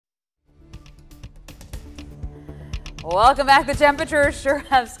Welcome back. The temperatures sure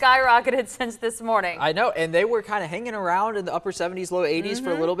have skyrocketed since this morning. I know, and they were kind of hanging around in the upper 70s, low 80s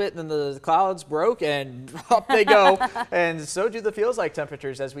for a little bit, and then the clouds broke and up they go. And so do the feels like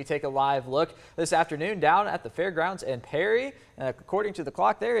temperatures as we take a live look this afternoon down at the fairgrounds in Perry. According to the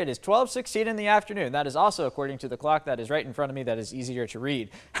clock there, it is 12:16 in the afternoon. That is also according to the clock that is right in front of me that is easier to read.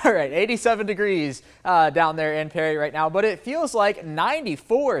 All right, 87 degrees down there in Perry right now, but it feels like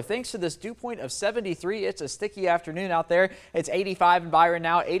 94 thanks to this dew point of 73. It's a sticky afternoon out there. It's 85 in Byron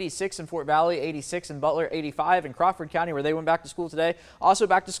now, 86 in Fort Valley, 86 in Butler, 85 in Crawford County where they went back to school today. Also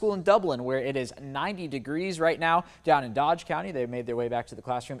back to school in Dublin where it is 90 degrees right now. Down in Dodge County, they made their way back to the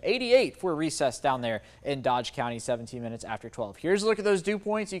classroom. 88 for recess down there in Dodge County, 17 minutes after 12. Here's a look at those dew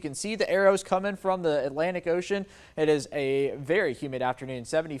points. You can see the arrows coming from the Atlantic Ocean. It is a very humid afternoon.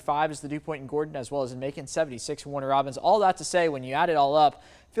 75 is the dew point in Gordon as well as in Macon, 76 in Warner Robins. All that to say, when you add it all up,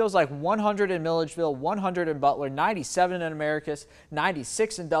 feels like 100 in Milledgeville, 100 in Butler, 97 in Americus,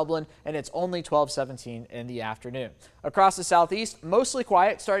 96 in Dublin, and it's only 12:17 in the afternoon. Across the southeast, mostly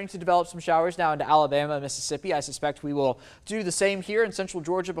quiet, starting to develop some showers now into Alabama and Mississippi. I suspect we will do the same here in central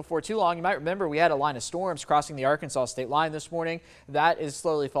Georgia before too long. You might remember we had a line of storms crossing the Arkansas state line this morning. That is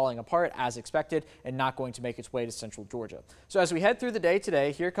slowly falling apart as expected and not going to make its way to central Georgia. So as we head through the day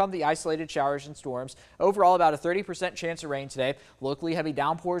today, here come the isolated showers and storms. Overall, about a 30% chance of rain today. Locally, heavy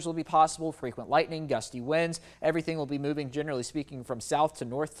downpours will be possible, frequent lightning, gusty winds. Everything will be moving, generally speaking, from south to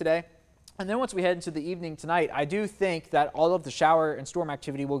north today. And then once we head into the evening tonight, I do think that all of the shower and storm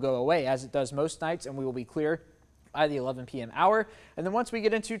activity will go away as it does most nights, and we will be clear by the 11 p.m. hour. And then once we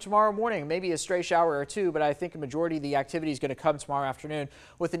get into tomorrow morning, maybe a stray shower or two, but I think a majority of the activity is going to come tomorrow afternoon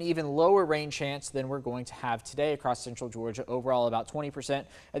with an even lower rain chance than we're going to have today across central Georgia. Overall, about 20%.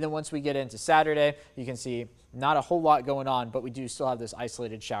 And then once we get into Saturday, you can see not a whole lot going on, but we do still have those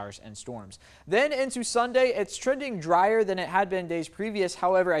isolated showers and storms. Then into Sunday, it's trending drier than it had been days previous.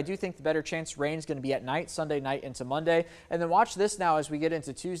 However, I do think the better chance rain is going to be at night, Sunday night into Monday. And then watch this now as we get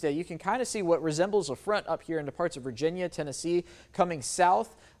into Tuesday. You can kind of see what resembles a front up here into parts of Virginia, Tennessee, coming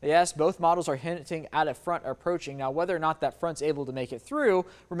south. Yes, both models are hinting at a front approaching. Now, whether or not that front's able to make it through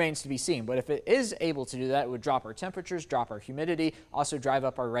remains to be seen. But if it is able to do that, it would drop our temperatures, drop our humidity, also drive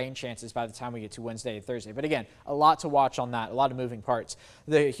up our rain chances by the time we get to Wednesday and Thursday. But again, a lot to watch on that, a lot of moving parts.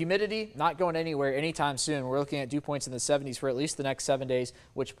 The humidity not going anywhere anytime soon. We're looking at dew points in the 70s for at least the next 7 days,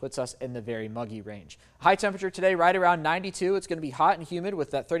 which puts us in the very muggy range. High temperature today right around 92. It's going to be hot and humid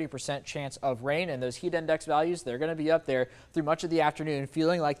with that 30% chance of rain, and those heat index values, they're going to be up there through much of the afternoon,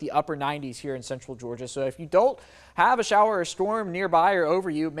 feeling like the upper 90s here in central Georgia. So if you don't have a shower or storm nearby or over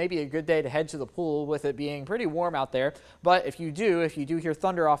you, maybe a good day to head to the pool with it being pretty warm out there. But if you do hear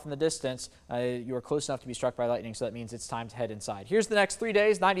thunder off in the distance, you are close enough to be struck by lightning, so that means it's time to head inside. Here's the next 3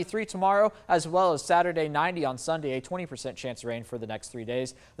 days: 93 tomorrow, as well as Saturday 90 on Sunday, a 20% chance of rain for the next 3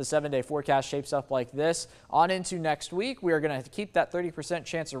 days. The 7-day forecast shapes up like this. On into next week, we are going to keep that 30%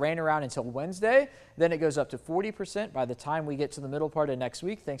 chance of rain around until Wednesday. Then it goes up to 40% by the time we get to the middle part of next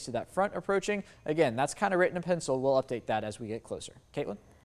week, thanks to that front approaching. Again, that's kind of written in pencil. We'll update that as we get closer. Caitlin?